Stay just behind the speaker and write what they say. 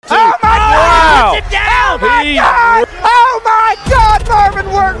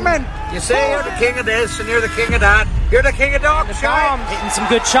You say you're the king of this and you're the king of that. You're the king of dog shit. Hitting some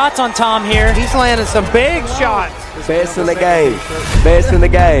good shots on Tom here. He's landing some big shots. Best in the game. Best in the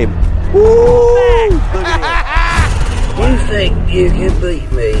game. Woo! You think you can beat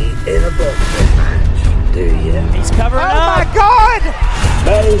me in a boxing match, do you? He's covering up. Oh my God!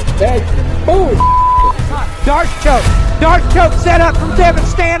 Boom! Dart choke. Dart choke set up from Devin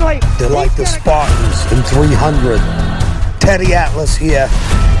Stanley. They're like the Spartans in 300. Teddy Atlas here.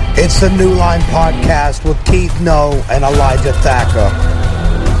 It's the New Line Podcast with Keith Noe and Elijah Thacker.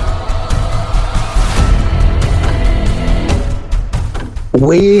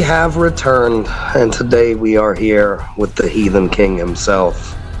 We have returned, and today we are here with the Heathen King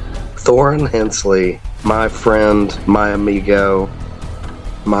himself, Thoran Hensley, my friend, my amigo,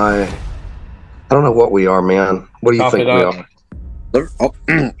 I don't know what we are, man. What do you think we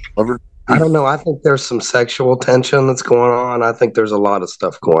are? I don't know. I think there's some sexual tension that's going on. I think there's a lot of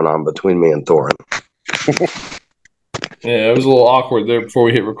stuff going on between me and Thoran. Yeah, it was a little awkward there before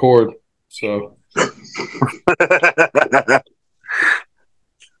we hit record. So, what's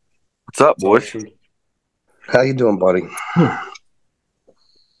up, boys? How you doing, buddy?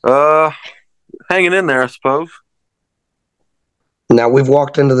 Hanging in there, I suppose. Now, we've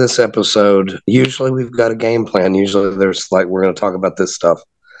walked into this episode. Usually we've got a game plan. Usually there's like, we're going to talk about this stuff.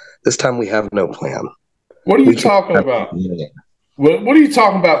 This time we have no plan. What are you talking about? What are you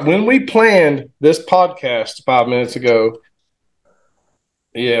talking about? When we planned this podcast 5 minutes ago,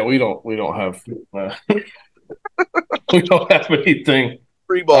 yeah, we don't have we don't have anything.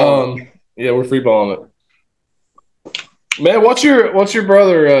 Free ball. Yeah, we're free balling it. Man, what's your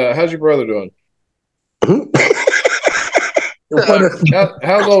brother? How's your brother doing?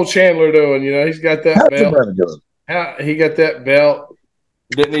 How's old Chandler doing? You know, he's got that belt. He got that belt.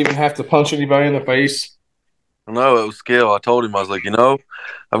 Didn't even have to punch anybody in the face. No, it was skill. I told him, I was like,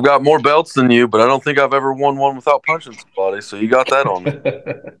 I've got more belts than you, but I don't think I've ever won one without punching somebody. So you got that on me.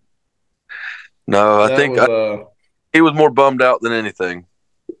 No, I think he was more bummed out than anything.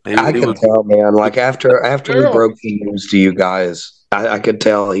 I could tell, man. Like after we broke the news to you guys, I could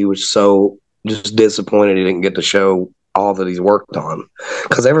tell he was so just disappointed he didn't get to show all that he's worked on.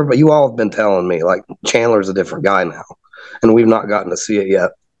 Because you all have been telling me, like, Chandler's a different guy now. And we've not gotten to see it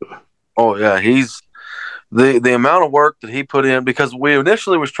yet. Oh yeah, he's the amount of work that he put in, because we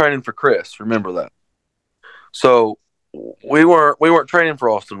initially was training for Chris. Remember that? So we weren't training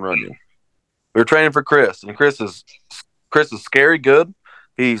for Austin Runyon. We were training for Chris, and Chris is scary good.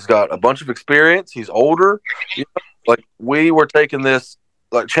 He's got a bunch of experience. He's older. Like, we were taking this,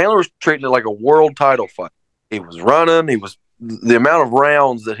 like, Chandler was treating it like a world title fight. He was running. The amount of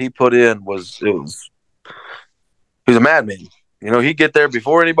rounds that he put in was. He's a madman. He'd get there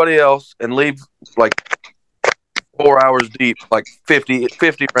before anybody else and leave like 4 hours deep, like 50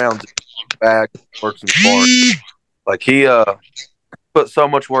 rounds back, works in smart. Like, he put so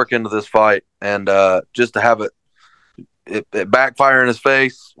much work into this fight, and just to have it backfire in his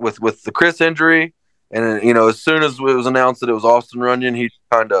face with the Chris injury, and as soon as it was announced that it was Austin Runyon, he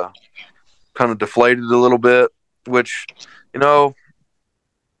kind of deflated a little bit, which for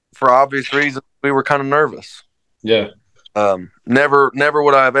obvious reasons we were kind of nervous. Yeah. Never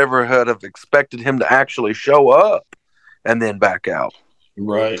would I have ever have expected him to actually show up and then back out.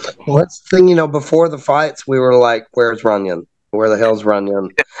 Right. Well, that's the thing, before the fights, we were like, where's Runyon? Where the hell's Runyon?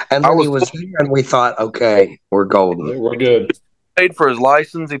 And then he was here, and we thought, okay, we're golden. We're good. He paid for his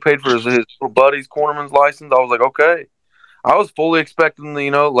license. He paid for his little buddy's cornerman's license. I was like, okay. I was fully expecting,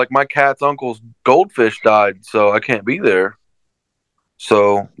 like, my cat's uncle's goldfish died, so I can't be there.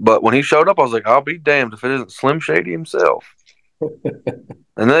 So, but when he showed up, I was like, I'll be damned if it isn't Slim Shady himself.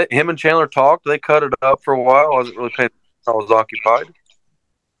 And then him and Chandler talked. They cut it up for a while. I wasn't really paying attention. I was occupied.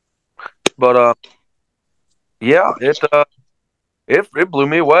 But, yeah, it blew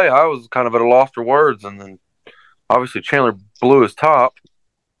me away. I was kind of at a loss for words. And then, obviously, Chandler blew his top.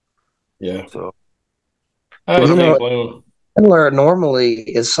 Yeah. So, Chandler normally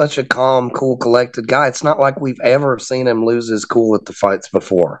is such a calm, cool, collected guy. It's not like we've ever seen him lose his cool at the fights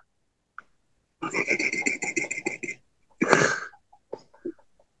before.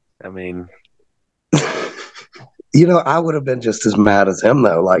 I mean, I would have been just as mad as him,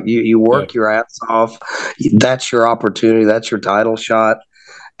 though. Like, you work your ass off. That's your opportunity. That's your title shot.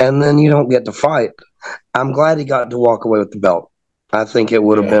 And then you don't get to fight. I'm glad he got to walk away with the belt. I think it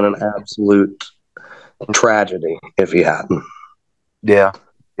would have been an absolute tragedy if he hadn't. Yeah.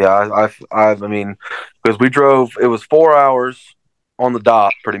 I mean, because we drove, it was 4 hours on the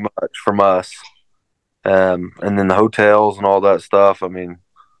dot pretty much from us. And then the hotels and all that stuff. I mean,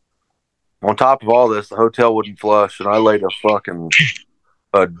 on top of all this, the hotel wouldn't flush, and I laid a fucking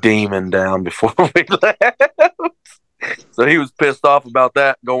a demon down before we left. So he was pissed off about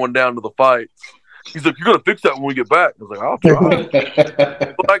that going down to the fights. He's like, "You're gonna fix that when we get back." I was like, "I'll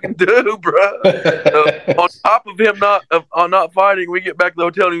try. What I can do, bro." So on top of him not fighting, we get back to the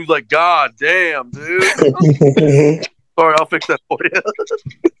hotel and he was like, "God damn, dude." Sorry, I'll fix that for you.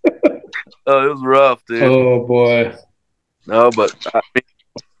 Oh, it was rough, dude. Oh boy. No, but I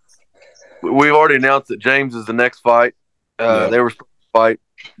mean, we've already announced that James is the next fight. They were supposed to fight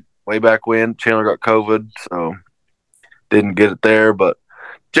way back when Chandler got COVID, so didn't get it there. But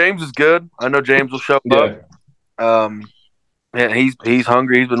James is good. I know James will show up. And he's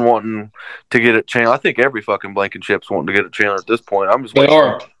hungry. He's been wanting to get at Chandler. I think every fucking Blankenship's wanting to get at Chandler at this point. I'm just waiting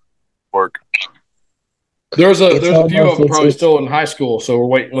for work. There's a few of them probably still in high school, so we're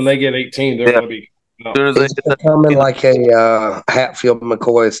waiting when they get 18. They're going to be. As soon as it's becoming like a Hatfield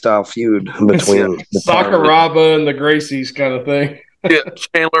McCoy style feud between Sakuraba and the Gracies kind of thing. Yeah,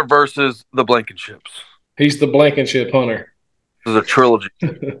 Chandler versus the Blankenships. He's the Blankenship hunter. This is a trilogy.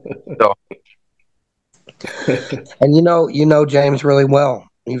 So. And you know James really well.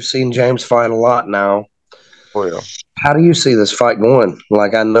 You've seen James fight a lot now. Oh yeah. How do you see this fight going?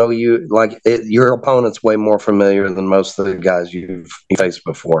 Like, I know your opponent's way more familiar than most of the guys you've faced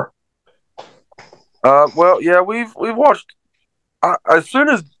before. Well, yeah, we've watched. As soon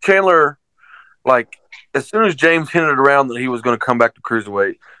as James hinted around that he was going to come back to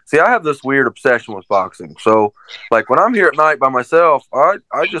cruiserweight. See, I have this weird obsession with boxing. So, like, when I'm here at night by myself, I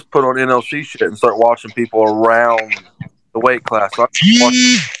just put on NLC shit and start watching people around the weight class. So I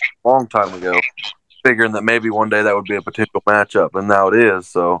watched a long time ago, figuring that maybe one day that would be a potential matchup, and now it is.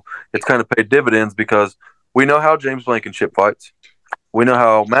 So it's kind of paid dividends because we know how James Blankenship fights. We know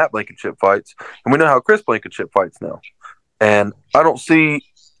how Matt Blankenship fights, and we know how Chris Blankenship fights now. And I don't see,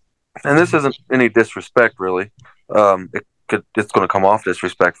 and this isn't any disrespect really. It's going to come off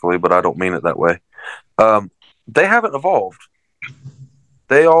disrespectfully, but I don't mean it that way. They haven't evolved.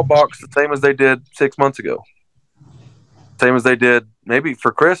 They all box the same as they did 6 months ago. Same as they did maybe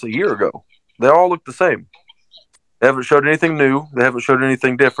for Chris a year ago. They all look the same. They haven't showed anything new. They haven't showed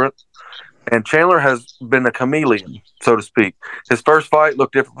anything different. And Chandler has been a chameleon, so to speak. His first fight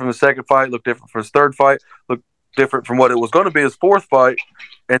looked different from his second fight, looked different from his third fight, looked different from what it was going to be his fourth fight.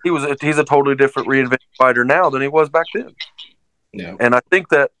 And he's a totally different reinvented fighter now than he was back then. Yeah. And I think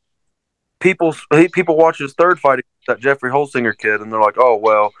that people watch his third fight against that Jeffrey Holsinger kid, and they're like, "Oh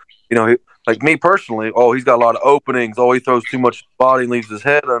well, like me personally, oh he's got a lot of openings. Oh he throws too much body and leaves his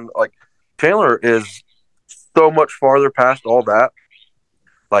head." And like Chandler is so much farther past all that.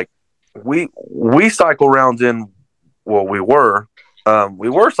 Like we cycle rounds in. Well, we were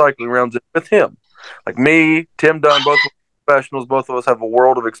cycling rounds in with him. Like me, Tim Dunn, both professionals. Both of us have a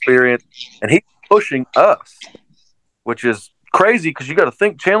world of experience, and he's pushing us, which is crazy because you got to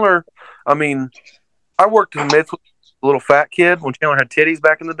think Chandler. I mean, I worked in mitts with a little fat kid when Chandler had titties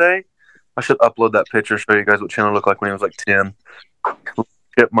back in the day. I should upload that picture and show you guys what Chandler looked like when he was like 10.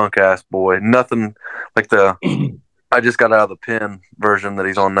 Chipmunk ass boy. Nothing like the I just got out of the pen version that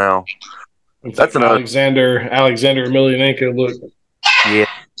he's on now. It's That's like another Alexander Emelianenko look. Yeah.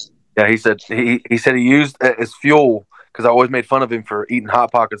 He said he used it as fuel because I always made fun of him for eating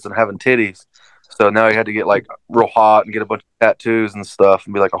Hot Pockets and having titties. So now he had to get like real hot and get a bunch of tattoos and stuff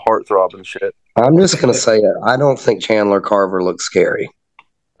and be like a heartthrob and shit. I'm just going to say it. I don't think Chandler Carver looks scary.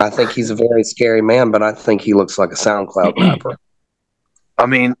 I think he's a very scary man, but I think he looks like a SoundCloud rapper. I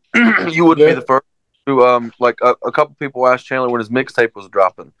mean, you wouldn't be the first to like a couple people asked Chandler when his mixtape was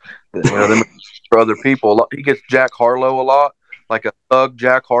dropping. For other people, he gets Jack Harlow a lot, like a thug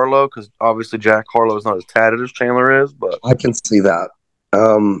Jack Harlow, because obviously Jack Harlow is not as tatted as Chandler is. But I can see that.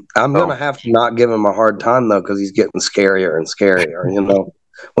 I'm going to have to not give him a hard time, though, because he's getting scarier and scarier.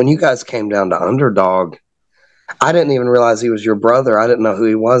 When you guys came down to Underdog, I didn't even realize he was your brother. I didn't know who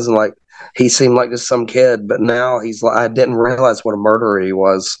he was. And, like, he seemed like just some kid. But now he's like, I didn't realize what a murderer he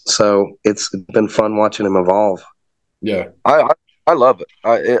was. So it's been fun watching him evolve. Yeah. I love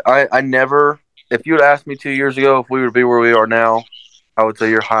it. I never, if you had asked me 2 years ago if we would be where we are now, I would say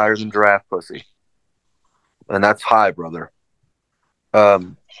you're higher than Giraffe Pussy. And that's high, brother.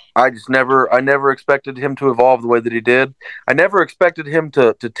 I never expected him to evolve the way that he did. I never expected him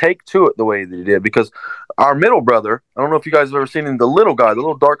to take to it the way that he did, because our middle brother, I don't know if you guys have ever seen him, the little guy, the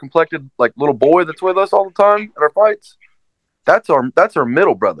little dark complected, like little boy that's with us all the time at our fights. That's our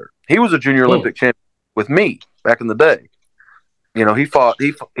middle brother. He was a junior Olympic champion with me back in the day. He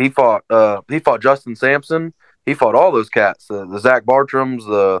fought Justin Sampson. He fought all those cats, the Zach Bartrams,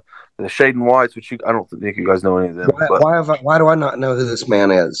 the Shaden Whites, which I don't think you guys know any of them. Why do I not know who this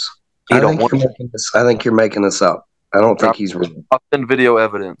man is? I think you're making this up. I don't think he's real. I'll send video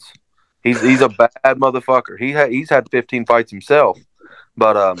evidence. He's a bad motherfucker. He's had 15 fights himself,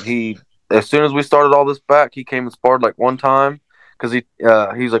 but as soon as we started all this back, he came and sparred like one time because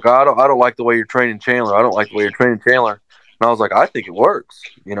he's like, I don't like the way you're training Chandler. I don't like the way you're training Chandler. And I was like, I think it works.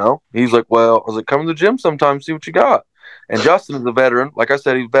 He's like, well, I was like, come to the gym sometime, see what you got. And Justin is a veteran. Like I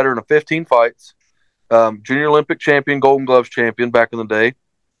said, he's a veteran of 15 fights, junior Olympic champion, Golden Gloves champion back in the day.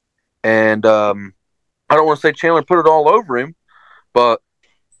 And I don't want to say Chandler put it all over him, but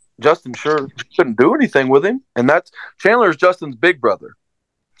Justin sure couldn't do anything with him. And Chandler is Justin's big brother.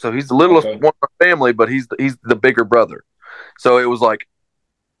 So he's the littlest one in our family, but he's the bigger brother. So it was like,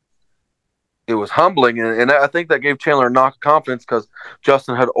 it was humbling, and I think that gave Chandler a knock of confidence because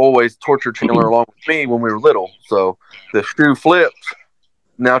Justin had always tortured Chandler along with me when we were little. So the shoe flipped.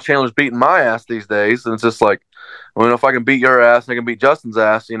 Now Chandler's beating my ass these days, and it's just like, well, if I can beat your ass and I can beat Justin's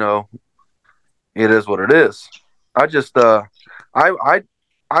ass, it is what it is. I just I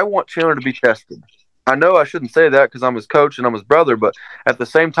want Chandler to be tested. I know I shouldn't say that because I'm his coach and I'm his brother, but at the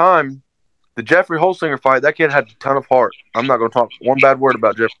same time, the Jeffrey Holsinger fight, that kid had a ton of heart. I'm not going to talk one bad word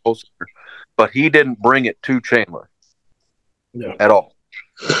about Jeffrey Holsinger, but he didn't bring it to Chandler at all.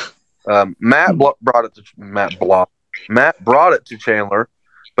 Matt brought it to Chandler,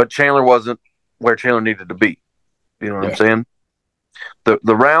 but Chandler wasn't where Chandler needed to be. You know what I'm saying?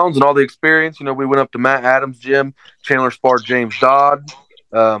 The rounds and all the experience, we went up to Matt Adams' gym. Chandler sparred James Dodd,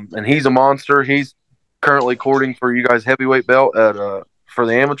 and he's a monster. He's currently courting for you guys heavyweight belt for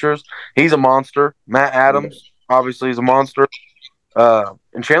the amateurs. He's a monster. Matt Adams, obviously, is a monster.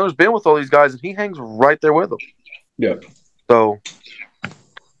 And Chandler's been with all these guys, and he hangs right there with them. Yeah. So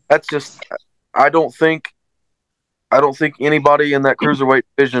that's just, I don't think anybody in that cruiserweight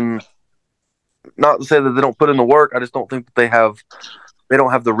division, not to say that they don't put in the work, I just don't think that they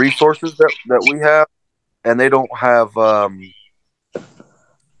don't have the resources that we have, and they don't have, I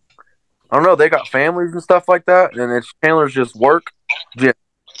don't know, they got families and stuff like that, and it's Chandler's just work, gym.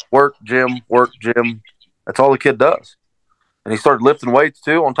 That's all the kid does. And he started lifting weights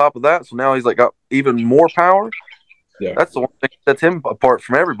too on top of that, so now he's like got even more power. Yeah. That's the one thing that sets him apart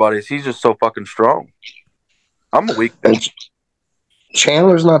from everybody is he's just so fucking strong. I'm a weak bitch.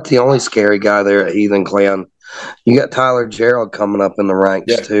 Chandler's not the only scary guy there at Heathen Clan. You got Tyler Gerald coming up in the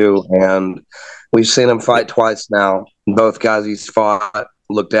ranks too, and we've seen him fight twice now. Both guys he's fought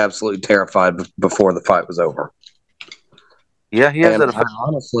looked absolutely terrified before the fight was over. Yeah, he has that.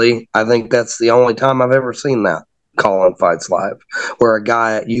 Honestly, I think that's the only time I've ever seen that, calling fights live, where a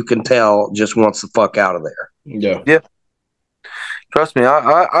guy you can tell just wants the fuck out of there. Yeah. Trust me,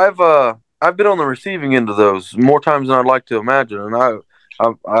 I've been on the receiving end of those more times than I'd like to imagine, and I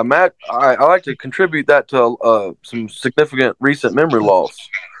like to contribute that to some significant recent memory loss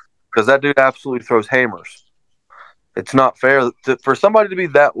because that dude absolutely throws hammers. It's not fair for somebody to be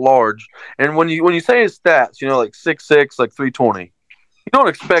that large. And when you say his stats, like 6'6", like 320, you don't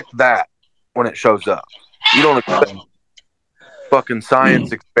expect that when it shows up. You don't expect fucking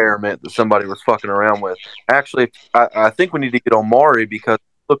science experiment that somebody was fucking around with. Actually, I think we need to get on Maury because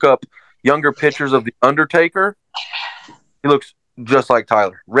look up younger pictures of The Undertaker. He looks just like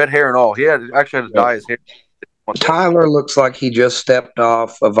Tyler. Red hair and all. He actually had to dye his hair. Tyler looks like he just stepped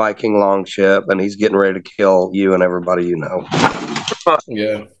off a Viking longship and he's getting ready to kill you and everybody you know.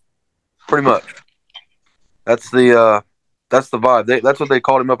 Yeah. Pretty much. That's the vibe. That's what they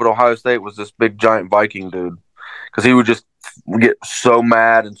called him up at Ohio State, was this big giant Viking dude. Because he would just get so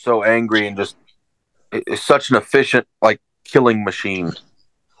mad and so angry and just it's such an efficient, killing machine.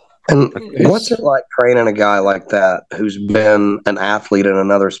 And what's it like training a guy like that who's been an athlete in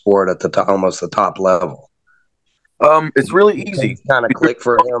another sport at almost the top level? It's really easy. Kind of click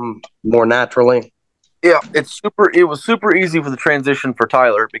for him more naturally. Yeah, it was super easy for the transition for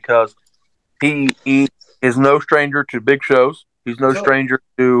Tyler because he is no stranger to big shows. He's no stranger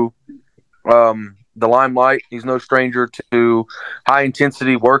to the limelight. He's no stranger to high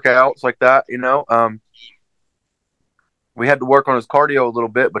intensity workouts like that. We had to work on his cardio a little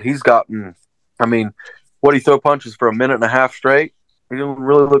bit, but he's gotten. What he throw punches for a minute and a half straight. He didn't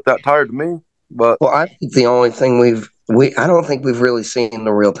really look that tired to me. But I think the only thing I don't think we've really seen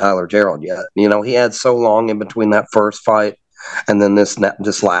the real Tyler Gerald yet. He had so long in between that first fight and then this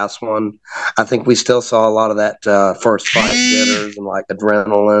last one. I think we still saw a lot of that first fight jitters and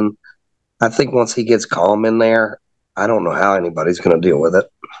adrenaline. I think once he gets calm in there, I don't know how anybody's going to deal with it.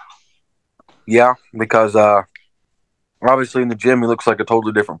 Yeah, because obviously in the gym he looks like a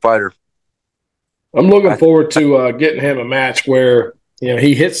totally different fighter. I'm looking forward to getting him a match where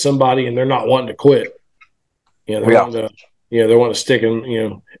he hits somebody and they're not wanting to quit. They want to stick him,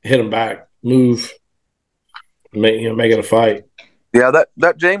 hit him back, move. make it a fight. Yeah,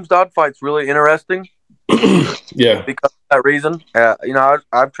 that James Dodd fight's really interesting. Yeah, because of that reason.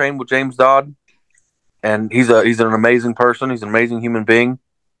 I've trained with James Dodd, and he's an amazing person. He's an amazing human being.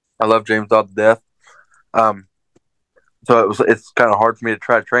 I love James Dodd to death. So it's kind of hard for me to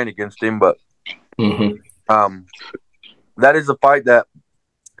try to train against him, but that is a fight that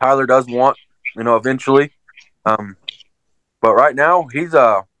Tyler does want, eventually. But right now he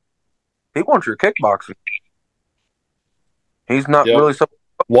wants your kickboxing. He's not really so.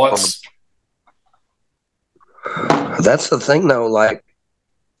 That's the thing, though. Like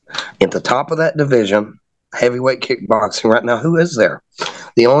at the top of that division, heavyweight kickboxing right now, who is there?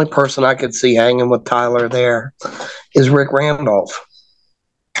 The only person I could see hanging with Tyler there is Rick Randolph.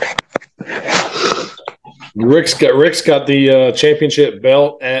 Rick's got the championship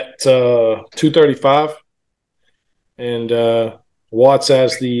belt at 235, and Watts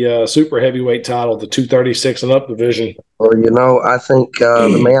has the super heavyweight title, the 236 and up division. Well, I think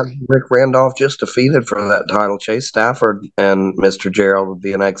the man Rick Randolph just defeated for that title, Chase Stafford, and Mr. Gerald would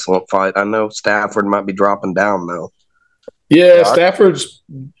be an excellent fight. I know Stafford might be dropping down though. Yeah, Stafford's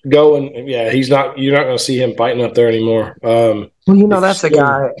going. Yeah, he's not. You're not going to see him fighting up there anymore. That's a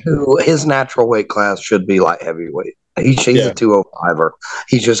guy who his natural weight class should be light heavyweight. He's a 205er.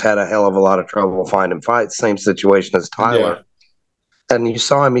 He's just had a hell of a lot of trouble finding fights. Same situation as Tyler. Yeah. And you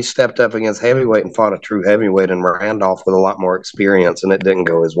saw him, he stepped up against heavyweight and fought a true heavyweight in Randolph with a lot more experience, and it didn't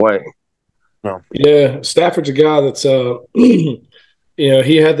go his way. No. Yeah, Stafford's a guy that's, he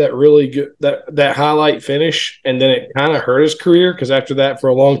had that really good, that highlight finish, and then it kind of hurt his career because after that, for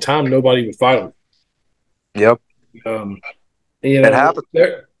a long time, nobody would fight him. Yep. It happened.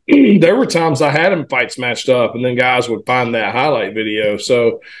 There were times I had him fights matched up, and then guys would find that highlight video.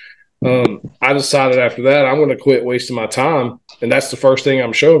 So I decided after that I'm going to quit wasting my time, and that's the first thing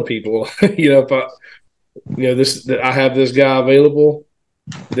I'm showing people. If I have this guy available.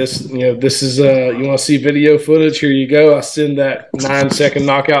 This is you want to see video footage? Here you go. I send that 9-second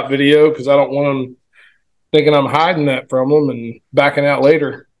knockout video because I don't want them thinking I'm hiding that from them and backing out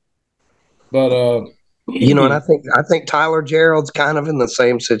later. But and I think Tyler Gerald's kind of in the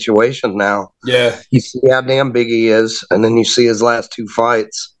same situation now. Yeah, you see how damn big he is, and then you see his last two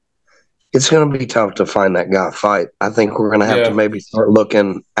fights. It's going to be tough to find that guy fight. I think we're going to have to maybe start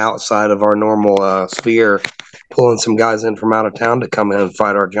looking outside of our normal sphere, pulling some guys in from out of town to come in and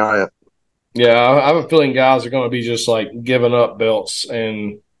fight our giant. Yeah, I have a feeling guys are going to be just like giving up belts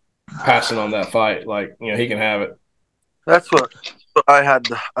and passing on that fight. Like, he can have it. That's what I had.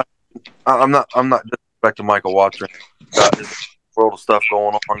 I'm not disrespecting Michael Watson. There's a world of stuff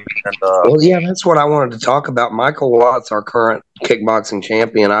going on. And, that's what I wanted to talk about. Michael Watts, our current kickboxing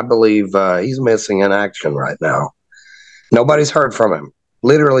champion, I believe he's missing in action right now. Nobody's heard from him.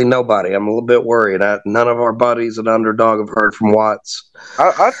 Literally nobody. I'm a little bit worried. None of our buddies at Underdog have heard from Watts.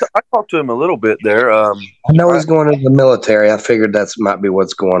 I talked to him a little bit there. I know he's going into the military. I figured that might be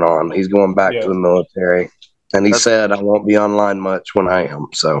what's going on. He's going back to the military. And he said, I won't be online much when I am.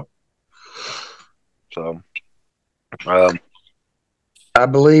 So I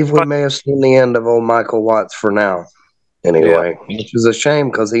believe we may have seen the end of old Michael Watts for now. Anyway, which is a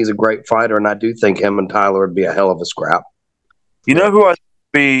shame because he's a great fighter, and I do think him and Tyler would be a hell of a scrap. You know who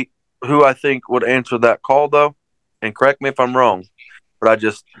I think would answer that call though, and correct me if I'm wrong, but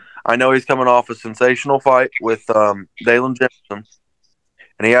I know he's coming off a sensational fight with Dalen Jefferson,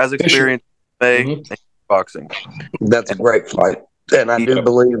 and he has experience in boxing. That's a great fight, and I do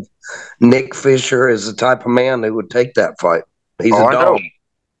believe Nick Fisher is the type of man who would take that fight. He's a dog.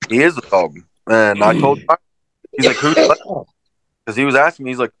 He is a dog, and I told him, he's like, who's left? Because he was asking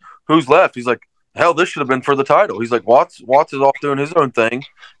me, he's like, who's left? He's like, hell, this should have been for the title. He's like, Watts is off doing his own thing.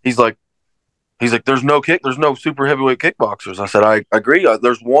 He's like, there's no super heavyweight kickboxers. I said, I agree.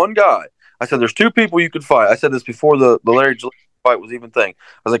 There's one guy. I said, there's two people you could fight. I said this before the Larry Gillespie fight was even thing.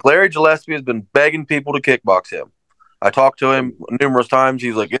 I was like, Larry Gillespie has been begging people to kickbox him. I talked to him numerous times.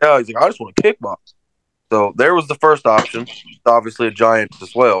 He's like, yeah. He's like, I just want to kickbox. So there was the first option. Obviously a giant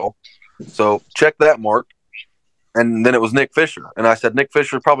as well. So check that mark. And then it was Nick Fisher. And I said, Nick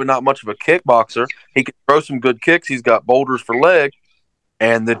Fisher is probably not much of a kickboxer. He can throw some good kicks. He's got boulders for leg.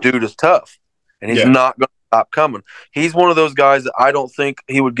 And the dude is tough. And he's not going to stop coming. He's one of those guys that I don't think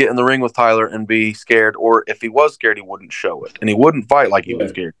he would get in the ring with Tyler and be scared. Or if he was scared, he wouldn't show it. And he wouldn't fight like he was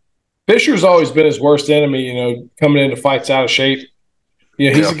scared. Fisher's always been his worst enemy, coming into fights out of shape.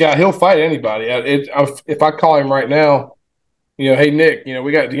 He's a guy, he'll fight anybody. If I call him right now, hey, Nick,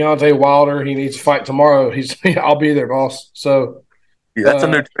 we got Deontay Wilder. He needs to fight tomorrow. I'll be there, boss. So that's a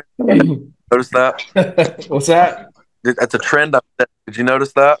new trend. Notice that? What's that? That's a trend. Did you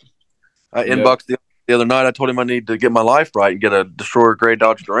notice that? I inboxed the the other night. I told him I need to get my life right and get a Destroyer Gray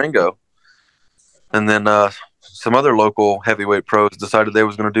Dodge Durango. And then some other local heavyweight pros decided they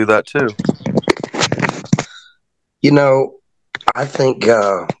was going to do that too. You know, I think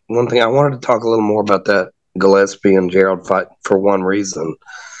one thing I wanted to talk a little more about that Gillespie and Gerald fight for one reason.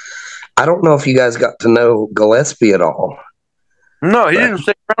 I don't know if you guys got to know Gillespie at all. No, he didn't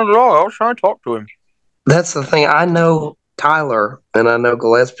stick around at all. I was trying to talk to him. That's the thing. I know Tyler and I know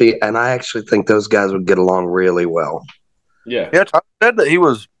Gillespie, and I actually think those guys would get along really well. Yeah. Tyler said that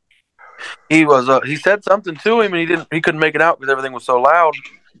he said something to him and he couldn't make it out because everything was so loud.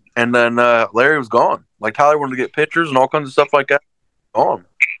 And then Larry was gone. Like Tyler wanted to get pictures and all kinds of stuff like that. Gone.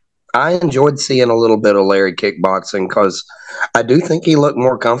 I enjoyed seeing a little bit of Larry kickboxing because I do think he looked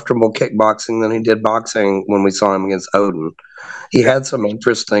more comfortable kickboxing than he did boxing when we saw him against Odin. He had some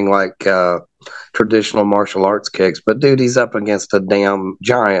interesting, traditional martial arts kicks, but dude, he's up against a damn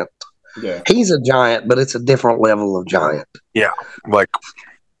giant. Yeah. He's a giant, but it's a different level of giant. Yeah.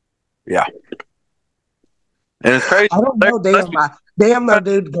 Yeah. And it's crazy. I don't know, damn though,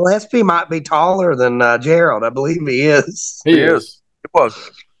 dude, Gillespie might be taller than Gerald. I believe he is. He is. It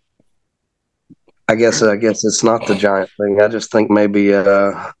was. I guess it's not the giant thing. I just think maybe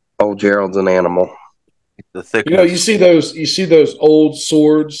old Gerald's an animal. The thickness. You see those old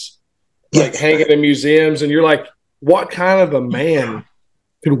swords hanging in museums, and you're like, what kind of a man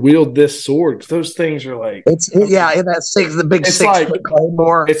could wield this sword? Because those things are like the big 6 foot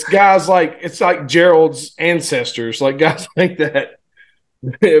claymore. It's like Gerald's ancestors, like guys like that.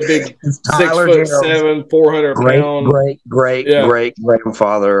 Big 6'7", 400 pound, great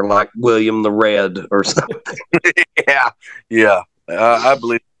grandfather like William the Red or something. yeah. I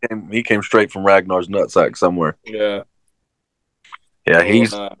believe he came straight from Ragnar's nutsack somewhere. Yeah.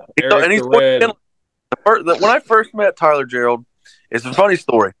 He's Eric he's the Red. When I first met Tyler Gerald, it's a funny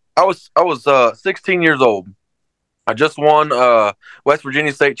story. I was 16 years old. I just won West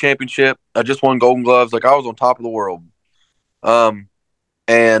Virginia State Championship. I just won Golden Gloves. Like I was on top of the world.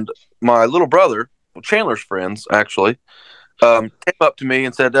 And my little brother, Chandler's friends, actually, came up to me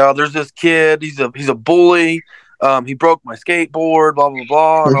and said, "Oh, there's this kid. He's a bully. He broke my skateboard. Blah blah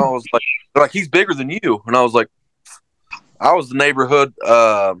blah." And I was like, "They're like, he's bigger than you." And I was like, "I was the neighborhood.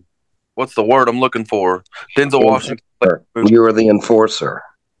 What's the word I'm looking for? Denzel Washington. You were the enforcer.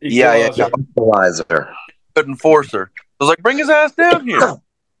 Yeah. Equalizer. Good enforcer." I was like, "Bring his ass down here."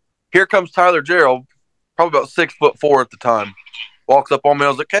 Here comes Tyler Gerald, probably about 6'4" at the time. Walks up on me. I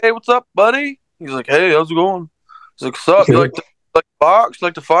was like, "Hey, what's up, buddy?" He's like, "Hey, how's it going?" He's like, "Sup? You like to box?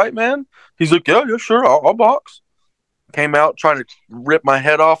 Like to fight, man?" He's like, "Yeah, sure. I'll box." Came out trying to rip my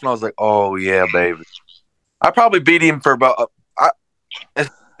head off, and I was like, "Oh yeah, baby." I probably beat him for about. This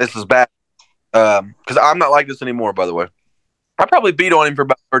is bad because I'm not like this anymore. By the way, I probably beat on him for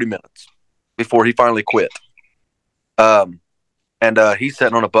about 30 minutes before he finally quit. And he's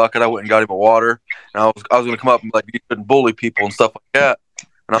sitting on a bucket. I went and got him a water. And I was going to come up and be like, "You shouldn't bully people and stuff like that."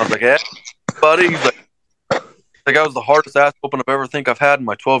 And I was like, "Hey, buddy." He's like, "That was the hardest ass whooping I've had in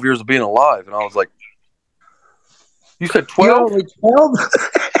my 12 years of being alive." And I was like, "You said 12?" You're only 12?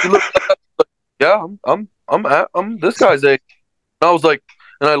 Yeah, I'm this guy's age. And I was like,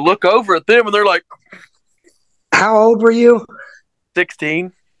 and I look over at them and they're like, "How old were you?"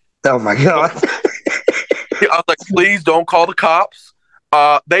 16. Oh my God. I was like, "Please don't call the cops."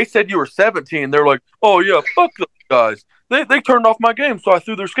 They said you were 17. They're like, "Oh yeah, fuck those guys. They turned off my game, so I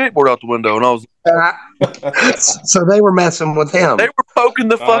threw their skateboard out the window." And I was so they were messing with him. They were poking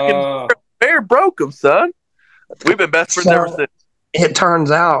the fucking bear broke him, son. We've been best friends ever since. It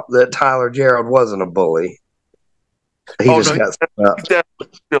turns out that Tyler Gerald wasn't a bully. He's definitely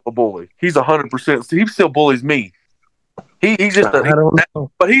still a bully. He's 100%. He still bullies me. He's just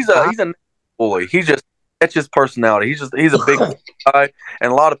but he's a bully. That's his personality. He's a big guy,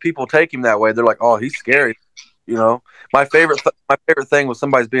 and a lot of people take him that way. They're like, "Oh, he's scary." My favorite thing was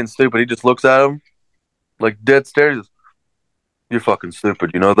somebody's being stupid. He just looks at him like dead stare. He goes, "You're fucking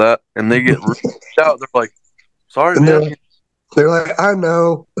stupid." You know that? And they get out. They're like, "Sorry, man." They're like, "I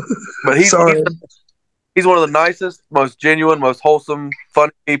know," but he's one of the nicest, most genuine, most wholesome,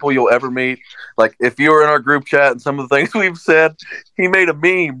 funny people you'll ever meet. Like if you were in our group chat and some of the things we've said, he made a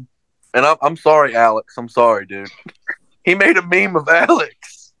meme. And I'm sorry, Alex. I'm sorry, dude. He made a meme of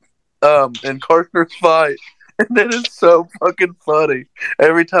Alex and Carter's fight. And it is so fucking funny.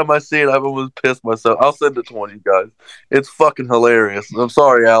 Every time I see it, I almost piss myself. I'll send it to one of you guys. It's fucking hilarious. I'm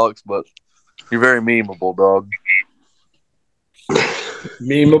sorry, Alex, but you're very memeable, dog.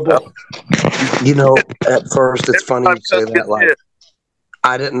 Memeable? At first, it's funny you say that. Like,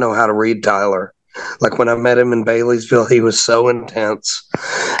 I didn't know how to read Tyler. Like when I met him in Baileysville, he was so intense,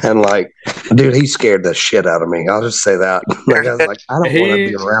 and like Dude, he scared the shit out of me. I'll just say that. Like, I was like, I don't want to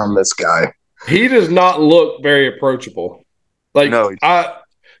be around this guy. He does not look very approachable. Like, No.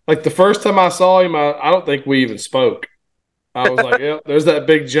 the first time I saw him, I don't think we even spoke. I was like, yeah, there's that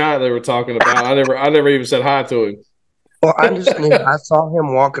big giant they were talking about. I never even said hi to him. Well, I just knew I saw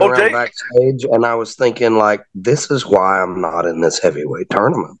him walking around backstage, and I was thinking, like, this is why I'm not in this heavyweight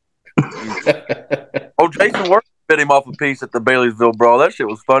tournament. Jason Work bit him off a piece at the Baileysville Brawl. That shit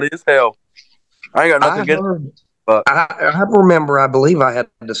was funny as hell. I ain't got nothing against him. But I remember, I believe I had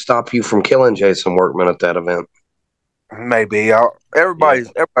to stop you from killing Jason Workman at that event. Maybe.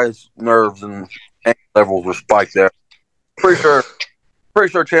 Everybody's nerves and anger levels were spiked there. Pretty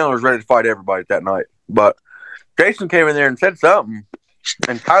sure Chandler was ready to fight everybody that night. But Jason came in there and said something,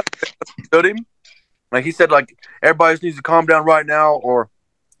 and Tyler stood him. Like, he said, like, everybody just needs to calm down right now, or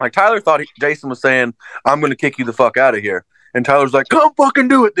like Tyler thought Jason was saying, I'm going to kick you the fuck out of here. And Tyler's like, come fucking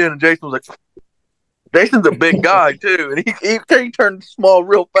do it then. And Jason was like, Jason's a big guy too, and he turned small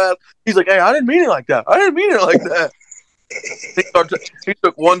real fast. He's like, hey, I didn't mean it like that. He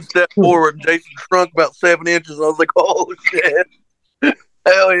took one step forward, and Jason shrunk about 7 inches. I was like, oh shit,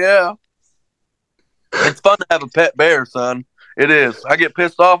 hell yeah! It's fun to have a pet bear, son. It is. I get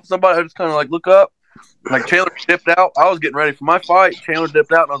pissed off at somebody. I just kind of like look up. Like Chandler dipped out. I was getting ready for my fight. Chandler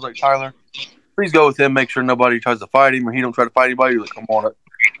dipped out, and I was like, Tyler, please go with him. Make sure nobody tries to fight him, or he don't try to fight anybody. He's like, come on it.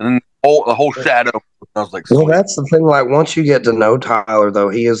 And then the whole shadow. I was like, well, that's the thing. Like, once you get to know Tyler, though,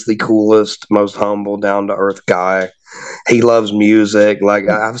 he is the coolest, most humble, down to earth guy. He loves music. Like,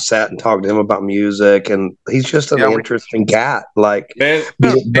 I've sat and talked to him about music, and he's just an interesting cat. Like,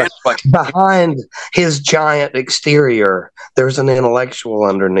 behind his giant exterior, there's an intellectual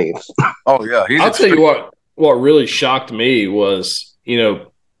underneath. Oh yeah, I'll tell you what really shocked me was,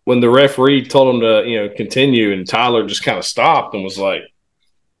 when the referee told him to, continue, and Tyler just kind of stopped and was like,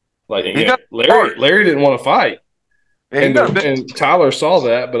 Larry didn't want to fight, and Tyler saw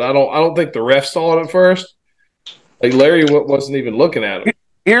that, but I don't think the ref saw it at first. Like, Larry wasn't even looking at him.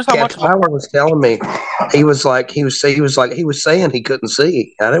 Here's how much Tyler was telling me. He was saying he couldn't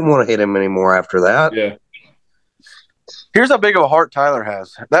see. I didn't want to hit him anymore after that. Yeah. Here's how big of a heart Tyler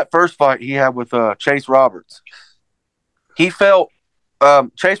has. That first fight he had with Chase Roberts, he felt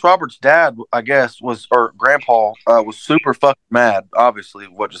Chase Roberts' dad, I guess, or grandpa, was super fucking mad, obviously,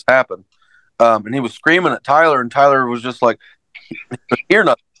 what just happened. And he was screaming at Tyler, and Tyler was just like, he couldn't hear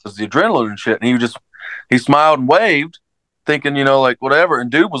nothing. It was the adrenaline and shit. And he smiled and waved, thinking, like, whatever. And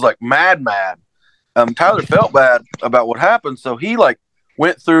dude was like mad. Tyler felt bad about what happened. So he like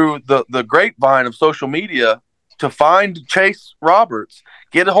went through the grapevine of social media to find Chase Roberts,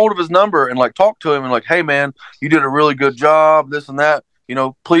 get a hold of his number, and like talk to him and like, hey man, you did a really good job, this and that.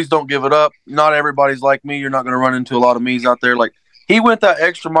 Please don't give it up. Not everybody's like me. You're not going to run into a lot of me's out there. Like, he went that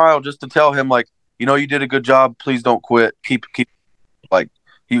extra mile just to tell him, like, you did a good job. Please don't quit. Keep like,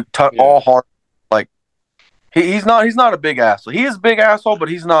 all hard. Like, he's not a big asshole. He is a big asshole, but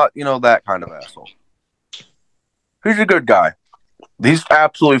he's not, that kind of asshole. He's a good guy. He's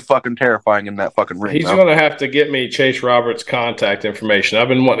absolutely fucking terrifying in that fucking ring. He's going to have to get me Chase Roberts' contact information. I've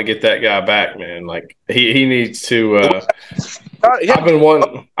been wanting to get that guy back, man. Like, he needs to. I've been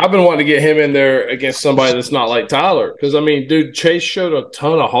wanting to get him in there against somebody that's not like Tyler, because dude, Chase showed a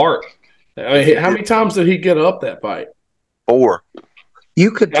ton of heart. How many times did he get up that fight? 4. You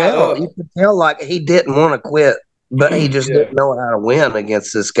could tell. You could tell like he didn't want to quit, but he just didn't know how to win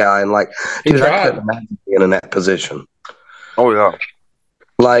against this guy. And like, dude, I couldn't imagine being in that position. Oh yeah.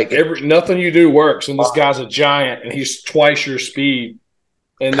 Like, nothing you do works, and this guy's a giant, and he's twice your speed.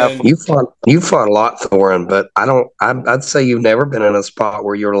 And then you fought a lot, Thoran, but I'd say you've never been in a spot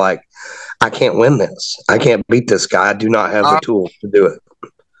where you're like, I can't win this. I can't beat this guy. I do not have the tools to do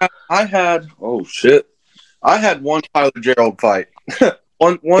it. I had one Tyler Gerald fight.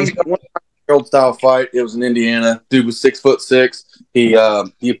 one Tyler Gerald style fight. It was in Indiana. Dude was 6'6".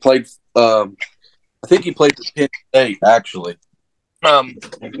 He played. I think he played for Penn State, actually. I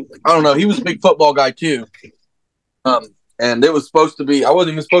don't know. He was a big football guy too. And it was supposed to be. I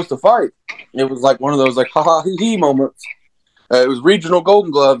wasn't even supposed to fight. It was like one of those like ha ha hee hee moments. It was regional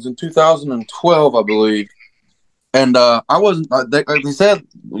Golden Gloves in 2012, I believe. And I wasn't. Like they said,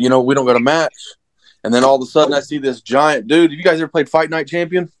 we don't got a match. And then all of a sudden, I see this giant dude. Have you guys ever played Fight Night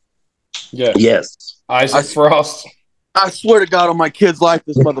Champion? Yeah. Yes. Isaac Frost. I swear to God, on my kid's life,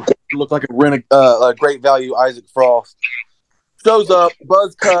 this motherfucker looked like a great value Isaac Frost. Shows up,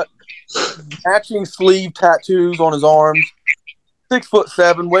 buzz cut, matching sleeve tattoos on his arms.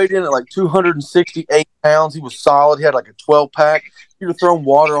 6'7", weighed in at like 268 pounds. He was solid. He had like a 12-pack. He'd have thrown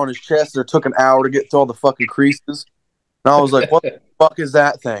water on his chest. It took an hour to get through all the fucking creases. And I was like, what the fuck is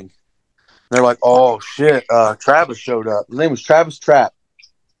that thing? they're like, "Oh shit, Travis showed up." His name was Travis Trapp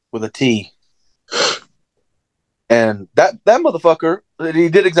with a T. And that motherfucker, he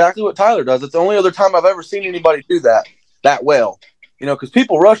did exactly what Tyler does. It's the only other time I've ever seen anybody do that well. You know, because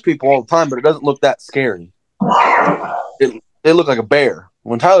people rush people all the time, but it doesn't look that scary. It looked like a bear.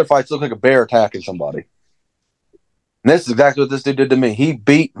 When Tyler fights, it looked like a bear attacking somebody. And this is exactly what this dude did to me. He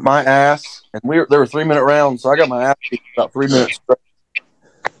beat my ass, and there were 3-minute rounds, so I got my ass beat about 3 minutes straight.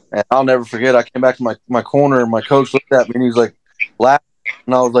 And I'll never forget, I came back to my corner, and my coach looked at me, and he was like, laughing.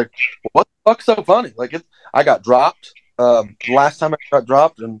 And I was like, what the fuck's so funny? Like, I got dropped. Last time I got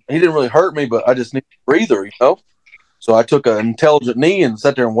dropped, and he didn't really hurt me, but I just needed a breather, you know? So I took an intelligent knee and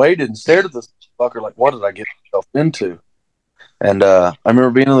sat there and waited and stared at this fucker like, what did I get myself into? And I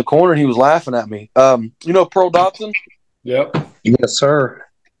remember being in the corner, and he was laughing at me. You know Pearl Dotson? Yep. Yes, sir.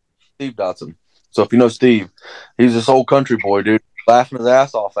 Steve Dotson. So if you know Steve, he's this old country boy, dude, laughing his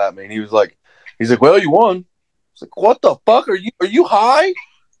ass off at me. And he's like, well, you won. I was like, what the fuck? Are you high?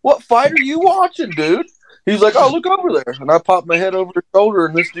 What fight are you watching, dude? He's like, oh, look over there. And I popped my head over his shoulder,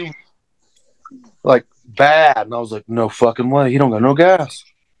 and this dude, like, bad. And I was like, no fucking way. He don't got no gas.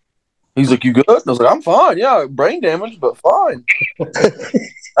 He's like, you good? And I was like, I'm fine. Yeah, brain damage, but fine.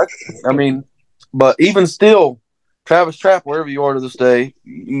 I mean, but even still, Travis Trapp, wherever you are to this day,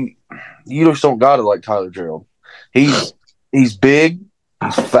 you just don't got it like Tyler Gerald. He's big,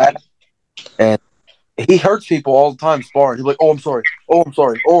 he's fat, and he hurts people all the time sparring. He's like, oh, I'm sorry. Oh, I'm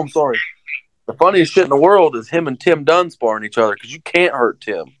sorry. Oh, I'm sorry. The funniest shit in the world is him and Tim Dunn sparring each other because you can't hurt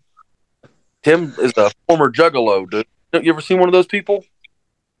Tim. Tim is a former juggalo, dude. You ever seen one of those people?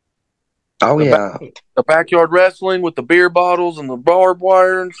 Oh, yeah. The backyard wrestling with the beer bottles and the barbed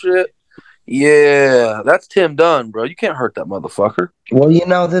wire and shit. Yeah, that's Tim Dunn, bro. You can't hurt that motherfucker. Well, you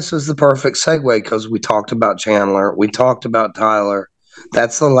know, this is the perfect segue because we talked about Chandler. We talked about Tyler.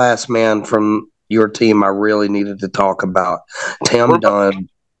 That's the last man from your team I really needed to talk about. Tim Dunn.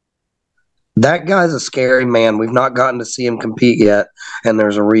 That guy's a scary man. We've not gotten to see him compete yet, and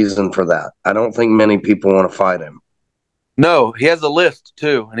there's a reason for that. I don't think many people want to fight him. No, he has a list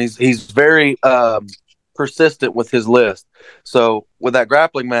too, and he's very persistent with his list. So with that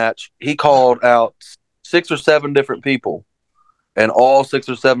grappling match, he called out 6 or 7 different people, and all 6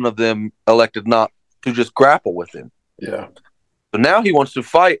 or 7 of them elected not to just grapple with him. Yeah. So now he wants to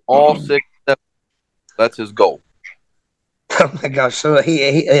fight all 6 or 7. That's his goal. Oh my gosh! So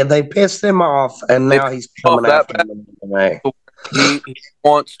they pissed him off, and now he's coming after them. He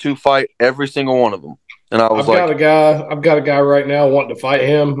wants to fight every single one of them. And I've got a guy right now wanting to fight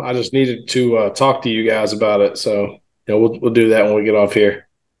him. I just needed to talk to you guys about it. So we'll do that when we get off here.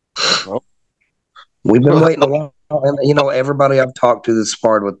 Well, we've been waiting a while, and everybody I've talked to that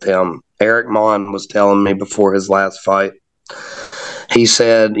sparred with him, Eric Mon was telling me before his last fight. He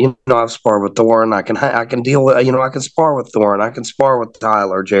said, I've sparred with Thoran. I can deal with, I can spar with Thoran. I can spar with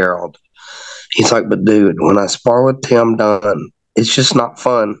Tyler Gerald. He's like, but dude, when I spar with Tim Dunn, it's just not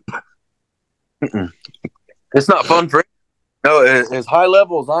fun. It's not fun for him. As high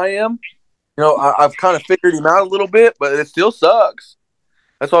level as I am, I've kind of figured him out a little bit, but it still sucks.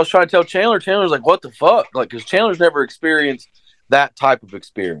 That's what I was trying to tell Chandler. Chandler's like, what the fuck? Like, because Chandler's never experienced that type of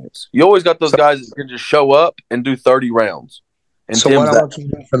experience. You always got those guys that can just show up and do 30 rounds. And so what I want you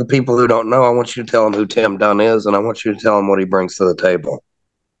to do for the people who don't know, I want you to tell them who Tim Dunn is, and I want you to tell them what he brings to the table.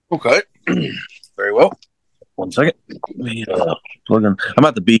 Okay. Very well. 1 second. I'm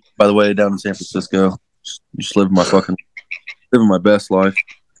at the beach, by the way, down in San Francisco. Just living my best life.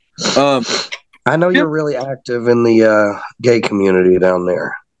 I know you're really active in the gay community down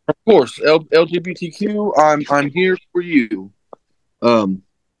there. Of course, LGBTQ. I'm here for you.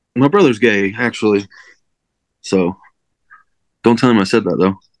 My brother's gay, actually. So don't tell him I said that,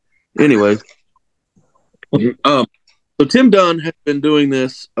 though. Anyway, so Tim Dunn has been doing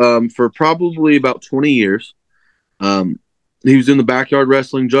this for probably about 20 years. He was in the backyard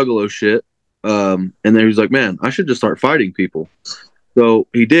wrestling juggalo shit. And then he was like, man, I should just start fighting people. So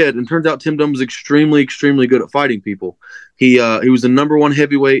he did, and turns out Tim Dunn was extremely, extremely good at fighting people. He was the number 1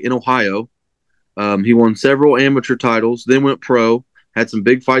 heavyweight in Ohio. He won several amateur titles, then went pro, had some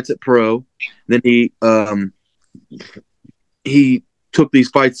big fights at pro. Then he took these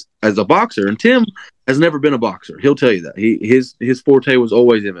fights as a boxer, and Tim has never been a boxer. He'll tell you that. His forte was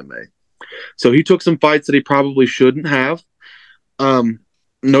always MMA. So he took some fights that he probably shouldn't have.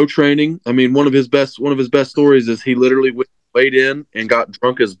 No training. I mean, one of his best stories is he literally weighed in and got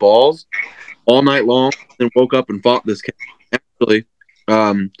drunk as balls all night long, and woke up and fought this kid. Actually,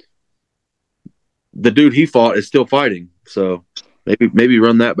 the dude he fought is still fighting. So maybe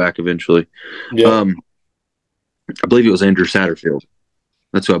run that back eventually. Yeah. I believe it was Andrew Satterfield.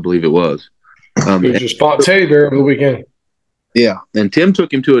 That's who I believe it was. Who just fought Teddy Bear over the weekend. Yeah, and Tim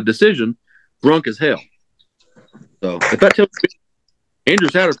took him to a decision, drunk as hell. So if that tells me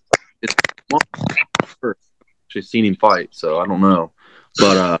Andrew's had it's actually seen him fight, so I don't know.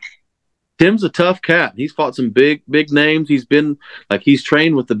 But Tim's a tough cat. He's fought some big names. He's been he's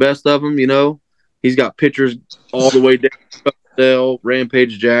trained with the best of them. He's got pictures all the way down.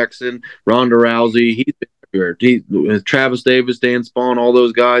 Rampage Jackson, Ronda Rousey. He's been everywhere. Travis Davis, Dan Spawn, all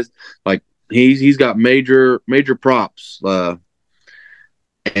those guys. He's got major props.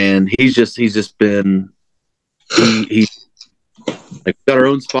 And he's just been he's got our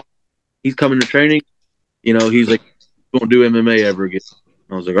own spot. He's coming to training. He's like, won't do MMA ever again.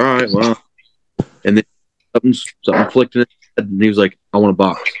 I was like, all right, well. And then something flicked in his head, and he was like, I want to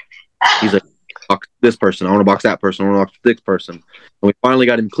box. He's like, box this person. I want to box that person. I want to box this person. And we finally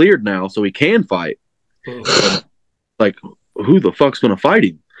got him cleared now, so he can fight. Like, who the fuck's going to fight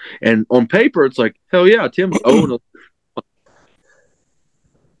him? And on paper, it's like, hell yeah, Tim's 0-11.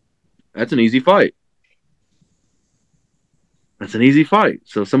 That's an easy fight.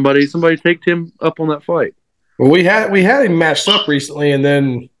 So somebody take Tim up on that fight. Well, we had him matched up recently, and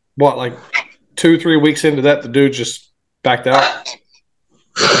then 2-3 weeks into that, the dude just backed out.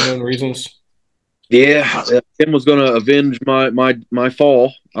 Unknown reasons. Yeah, Tim was going to avenge my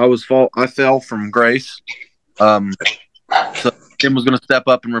fall. I fell from grace. So Tim was going to step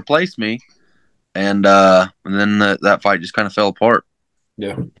up and replace me, and then that fight just kind of fell apart.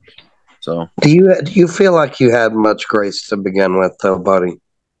 Yeah. So do you feel like you had much grace to begin with, though, buddy?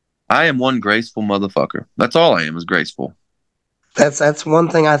 I am one graceful motherfucker. That's all I am, is graceful. That's one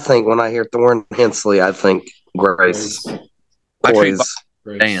thing I think when I hear Thoran Hensley. I think grace. I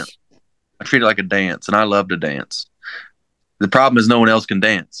treat it like a dance, and I love to dance. The problem is no one else can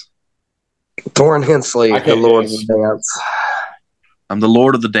dance. Thoran Hensley, the Lord of the Dance. I'm the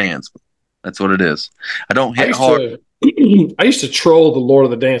Lord of the Dance. That's what it is. I don't hit hard. I used to troll the Lord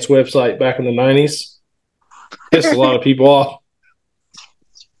of the Dance website back in the 90s. Pissed a lot of people off.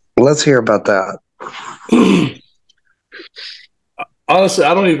 Let's hear about that. Honestly,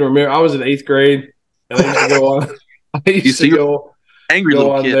 I don't even remember. I was in 8th grade, and I used to go on.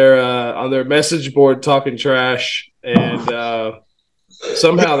 On their message board talking trash, and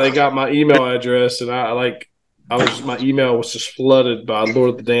somehow they got my email address, and my email was just flooded by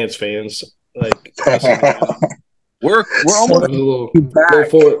Lord of the Dance fans. We're almost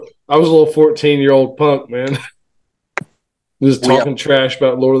I was a little 14-year-old punk, man. Just talking trash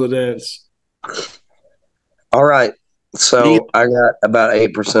about Lord of the Dance. All right. So I got about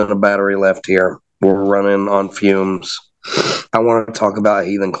 8% of battery left here. We're running on fumes. I want to talk about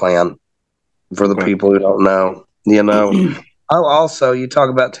Heathen Clan for the people who don't know. Also, you talk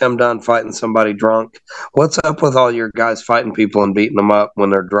about Tim Dunn fighting somebody drunk. What's up with all your guys fighting people and beating them up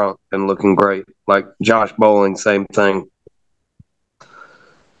when they're drunk and looking great? Like Josh Bowling, same thing.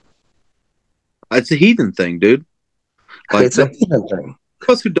 It's a heathen thing, dude. It's a heathen thing.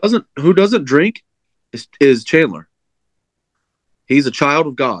 Plus, who doesn't drink is Chandler. He's a child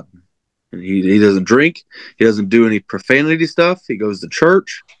of God. And he doesn't drink. He doesn't do any profanity stuff. He goes to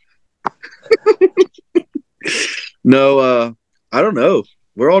church. No, I don't know.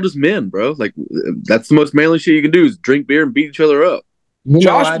 We're all just men, bro. That's the most manly shit you can do is drink beer and beat each other up.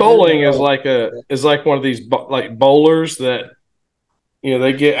 Josh Bowling is like one of these bowlers that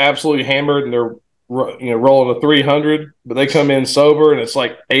they get absolutely hammered and they're rolling a 300, but they come in sober and it's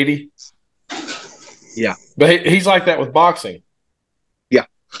like 80. Yeah, but he's like that with boxing. Yeah,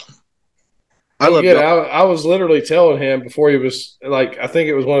 I was literally telling him before he was I think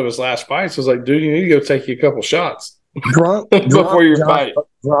it was one of his last fights. I was like, dude, you need to go take you a couple shots. Before your fight.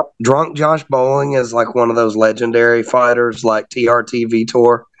 Drunk Josh Bowling is like one of those legendary fighters like TRT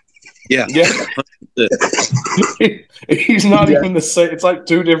Vitor. Yeah. He's not even the same. It's like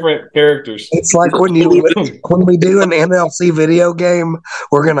two different characters. It's like when we do an MLC video game,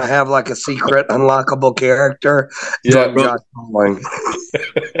 we're gonna have like a secret unlockable character. Yeah, Josh Bowling.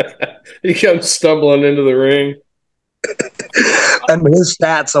 He comes stumbling into the ring. And his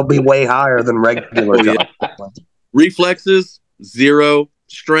stats will be way higher than regular Josh Bowling. Reflexes 0,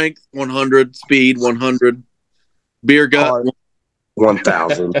 strength 100, speed 100, beer gut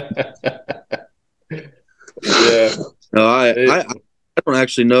 1,000. Yeah. No, I don't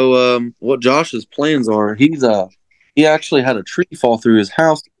actually know what Josh's plans are. He actually had a tree fall through his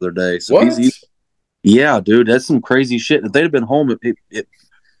house the other day. So what? Yeah, dude, that's some crazy shit. If they'd have been home, it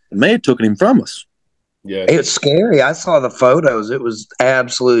may have taken him from us. Yeah, it's scary. I saw the photos. It was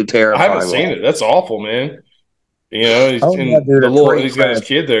absolutely terrifying. I haven't seen it. That's awful, man. He's got his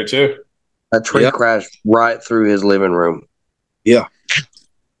kid there too. A tree crashed right through his living room. Yeah.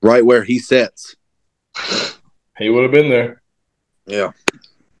 right where he sets. He would have been there. Yeah.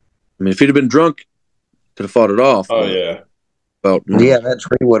 I mean, if he'd have been drunk, could have fought it off. Oh, yeah. Well, Yeah, that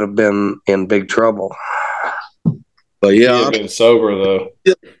tree would have been in big trouble. But He yeah, had been sober, though.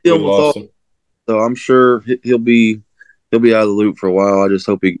 dealing We with lost all, him. so I'm sure he'll be out of the loop for a while. I just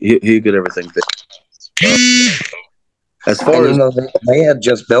hope he'll get everything fixed. As far as they had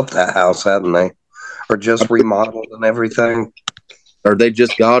just built that house, hadn't they? Or just remodeled and everything. Or they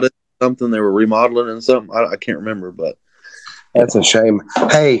just got it, something they were remodeling and something. I can't remember, but that's a shame.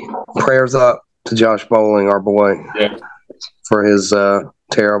 Hey, prayers up to Josh Bowling, our boy, for his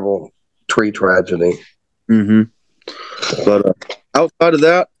terrible tree tragedy. Mm-hmm. But outside of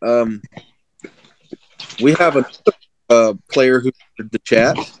that, we have a player who entered the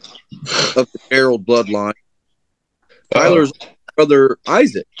chat of the Gerald bloodline. Tyler's brother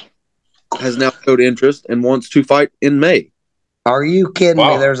Isaac has now showed interest and wants to fight in May. Are you kidding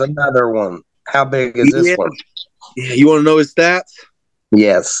me? There's another one. How big is this one? Yeah, you want to know his stats?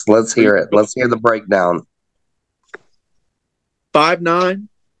 Yes, let's hear it. Let's hear the breakdown. 5'9",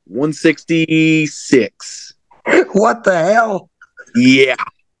 166. What the hell? Yeah.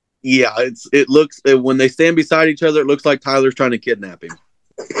 It looks when they stand beside each other, it looks like Tyler's trying to kidnap him.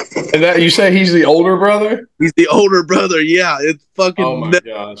 And that you say he's the older brother? He's the older brother. Yeah, it's fucking. Oh my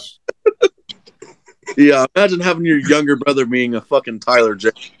gosh. Yeah, imagine having your younger brother being a fucking Tyler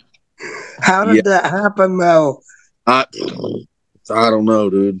J. How did that happen, though? I don't know,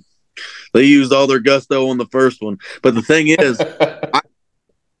 dude. They used all their gusto on the first one, but the thing is,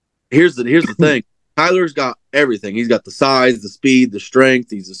 here's the thing. Tyler's got everything. He's got the size, the speed, the strength.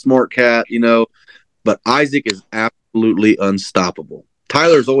 He's a smart cat, But Isaac is absolutely unstoppable.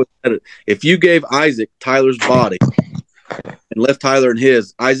 Tyler's always said it. If you gave Isaac Tyler's body and left Tyler in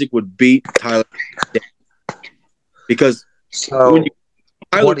his, Isaac would beat Tyler. Because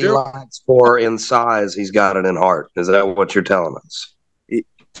what he likes for in size, he's got it in heart. Is that what you're telling us?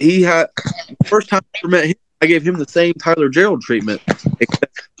 He had the first time I ever met him, I gave him the same Tyler Gerald treatment,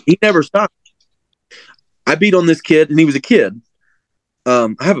 except he never stopped. I beat on this kid, and he was a kid.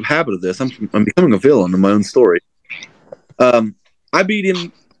 I have a habit of this. I'm becoming a villain in my own story. I beat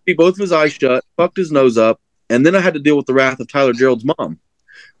him, beat both of his eyes shut, fucked his nose up, and then I had to deal with the wrath of Tyler Gerald's mom.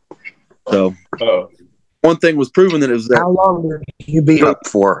 So, one thing was proven that it was that. How long did you beat up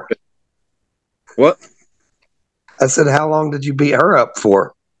for? What? I said, how long did you beat her up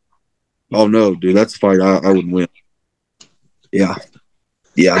for? Oh no, dude, that's a fight I wouldn't win. Yeah.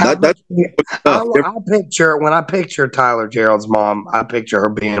 That's. When I picture Tyler Gerald's mom, I picture her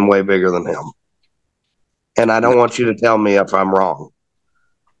being way bigger than him. And I don't want you to tell me if I'm wrong,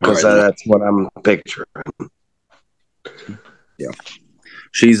 because that's what I'm picturing. Yeah,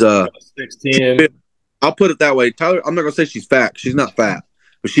 she's 16. I'll put it that way. Tyler, I'm not gonna say she's fat. She's not fat,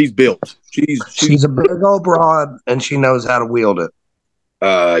 but she's built. She's a big old broad, and she knows how to wield it.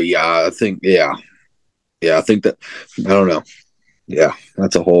 Yeah, I think that. I don't know. Yeah,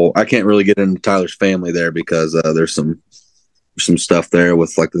 that's a whole. I can't really get into Tyler's family there because there's some stuff there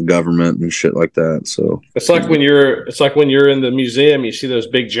with like the government and shit like that. So it's like when you're in the museum, you see those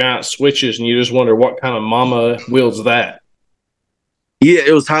big giant switches, and you just wonder what kind of mama wields that. Yeah,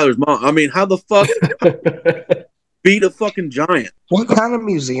 it was Tyler's mom. I mean, how the fuck beat a fucking giant? What kind of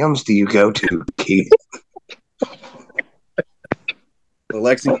museums do you go to, Keith?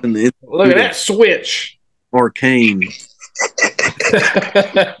 Lexington. Look at that switch. Arcane.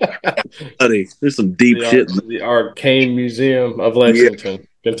 Buddy, there's some deep shit. The Arcane Museum of Lexington,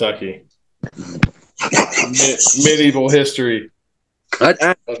 Kentucky. Medieval history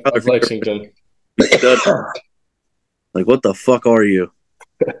of Lexington. Like, what the fuck are you?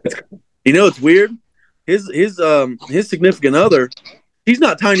 It's weird. His significant other, she's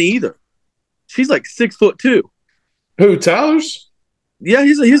not tiny either. She's like 6'2". Who, Tyler's? Yeah,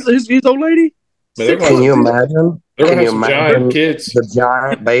 he's old lady. Can you imagine? They're gonna have some giant kids. The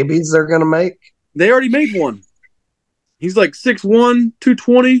giant babies they're gonna make. They already made one. He's like 6'1",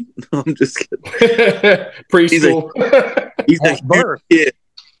 220. No, I'm just kidding. Preschool. He's a huge kid.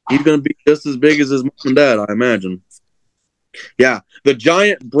 He's gonna be just as big as his mom and dad, I imagine. Yeah, the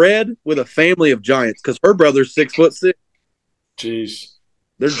giant bred with a family of giants because her brother's 6'6". Jeez,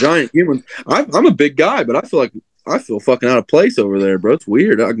 they're giant humans. I'm a big guy, but I feel fucking out of place over there, bro. It's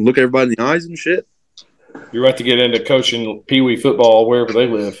weird. I can look everybody in the eyes and shit. You're about to get into coaching Pee Wee football wherever they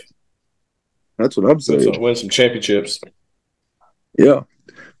live. That's what I'm saying. Win some championships. Yeah,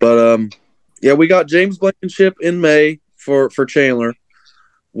 but we got James Blankenship in May for Chandler.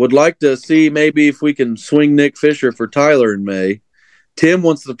 Would like to see maybe if we can swing Nick Fisher for Tyler in May. Tim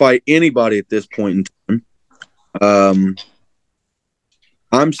wants to fight anybody at this point in time.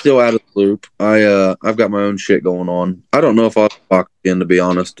 I'm still out of the loop. I've got my own shit going on. I don't know if I'll box again, to be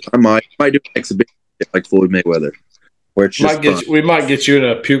honest. I might do an exhibition like Floyd Mayweather, where it's just we might get you in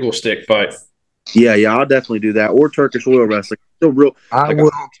a pugil stick fight. Yeah, I'll definitely do that, or Turkish oil wrestling. Still real. I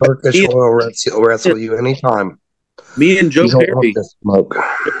will Turkish oil wrestle you anytime. Me and Joe Perry smoke.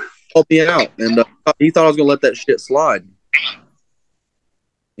 Helped me out, and he thought I was gonna let that shit slide.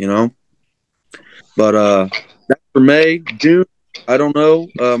 You know, but that's for May, June. I don't know.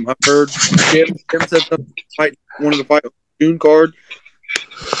 I've heard Tim said something. Wanted to fight on the June card.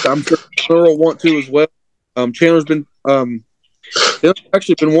 I'm sure Chandler will want to as well. Chandler's been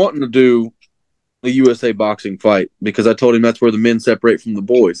actually been wanting to do a USA boxing fight because I told him that's where the men separate from the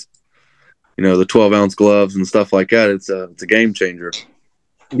boys. You know, the 12-ounce gloves and stuff like that. It's a game changer.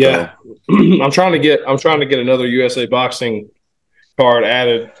 Yeah, I'm trying to get another USA boxing card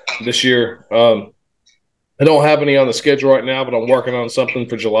added this year. I don't have any on the schedule right now, but I'm working on something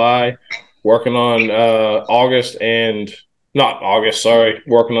for July. Working on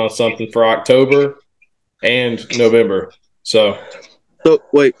working on something for October and November. So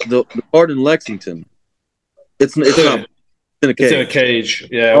wait, the card in Lexington. It's not in a cage. It's in a cage.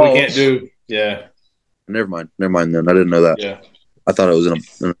 Yeah, we can't do. Yeah. Never mind. Then I didn't know that. Yeah. I thought it was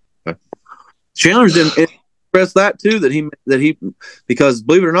in a. Chandler's didn't express that too. That he because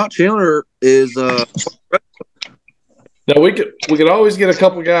believe it or not, Chandler is. No, we could always get a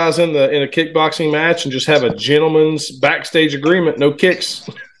couple guys in a kickboxing match and just have a gentleman's backstage agreement, no kicks.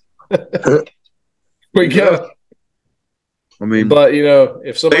 We go. I mean, but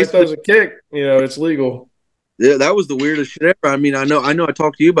if somebody throws a kick, it's legal. Yeah, that was the weirdest shit ever. I mean, I know. I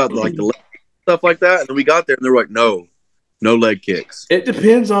talked to you about like the leg stuff like that, and then we got there and they were like, no leg kicks. It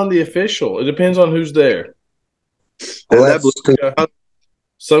depends on the official. It depends on who's there.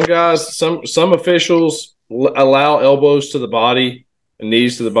 Some guys, some officials allow elbows to the body and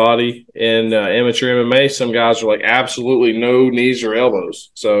knees to the body. In amateur MMA, some guys are like absolutely no knees or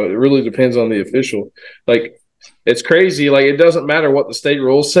elbows. So it really depends on the official. Like, it's crazy. Like, it doesn't matter what the state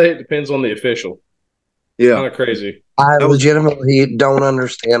rules say. It depends on the official. Yeah, kind of crazy. I legitimately don't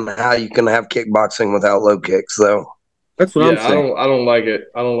understand how you can have kickboxing without low kicks, though. That's what I'm saying. I don't like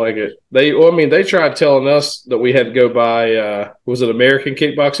it. They tried telling us that we had to go by was it American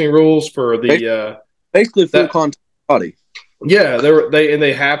kickboxing rules for the basically full contact body. Yeah,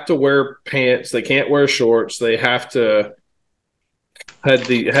 they have to wear pants. They can't wear shorts. They have to had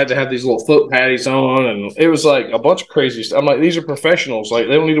to have these little foot patties on, and it was like a bunch of crazy stuff. I'm like, these are professionals. Like,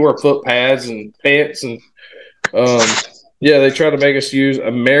 they don't need to wear foot pads and pants and they try to make us use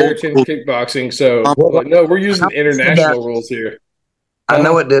American kickboxing. So no, we're using international rules here. I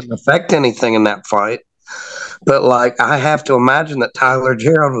know it didn't affect anything in that fight, but like, I have to imagine that Tyler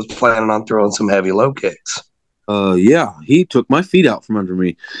Gerald was planning on throwing some heavy low kicks. Yeah, he took my feet out from under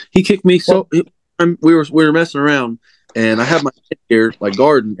me. He kicked me we were messing around, and I had my hand here like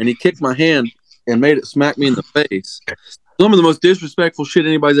guarding, and he kicked my hand and made it smack me in the face. Some of the most disrespectful shit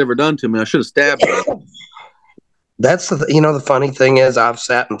anybody's ever done to me. I should have stabbed him. That's the funny thing is, I've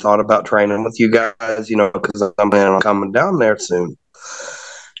sat and thought about training with you guys, because I'm planning on coming down there soon.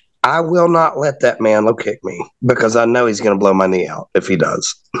 I will not let that man low kick me because I know he's going to blow my knee out if he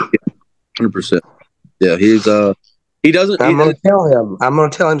does. 100%. Yeah, he doesn't. I'm going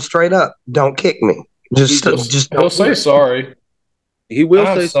to tell him straight up, don't kick me. Just he'll say sorry. He will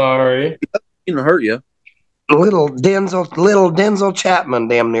say sorry. He didn't hurt you. Little Denzel Chapman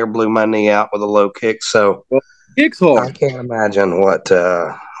damn near blew my knee out with a low kick. So kicks hard. I can't imagine what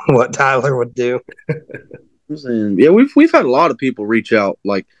Tyler would do. I'm saying, yeah, we've had a lot of people reach out,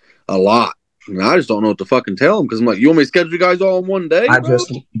 like a lot. And I just don't know what to fucking tell them because I'm like, you want me to schedule you guys all in one day? I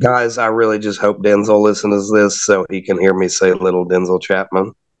really just hope Denzel listens to this so he can hear me say little Denzel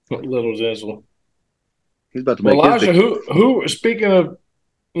Chapman. Little Denzel. He's about to make Elijah, who speaking of,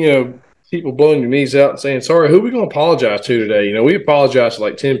 people blowing your knees out and saying sorry, who are we going to apologize to today? We apologized to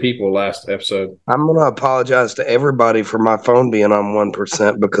like 10 people last episode. I'm going to apologize to everybody for my phone being on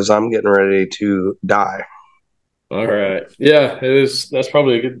 1% because I'm getting ready to die. All right. Yeah, it is. That's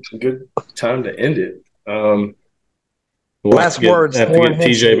probably a good time to end it. Last words. Have to get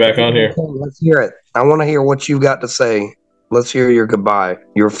TJ back on here. Let's hear it. I want to hear what you've got to say. Let's hear your goodbye,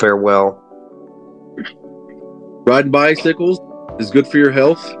 your farewell. Riding bicycles is good for your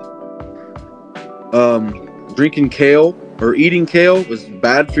health. Drinking kale or eating kale is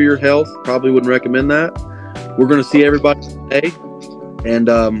bad for your health. Probably wouldn't recommend that. We're going to see everybody today, and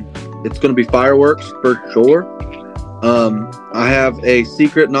it's going to be fireworks for sure. I have a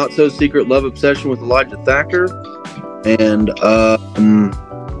secret, not so secret love obsession with Elijah Thacker, and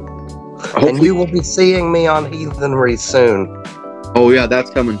you will be seeing me on Heathenry soon. Oh yeah, that's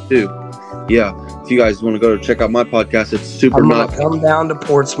coming too. Yeah, if you guys want to go check out my podcast, it's super. I'm gonna come down to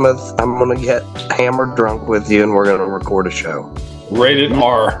Portsmouth. I'm gonna get hammered drunk with you, and we're gonna record a show. Rated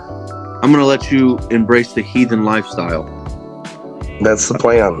R. I'm gonna let you embrace the heathen lifestyle. That's the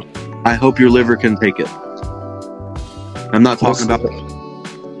plan. I hope your liver can take it. I'm not talking about.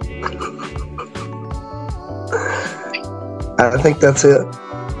 I think that's it.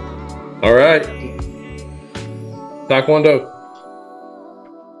 All right. Taekwondo.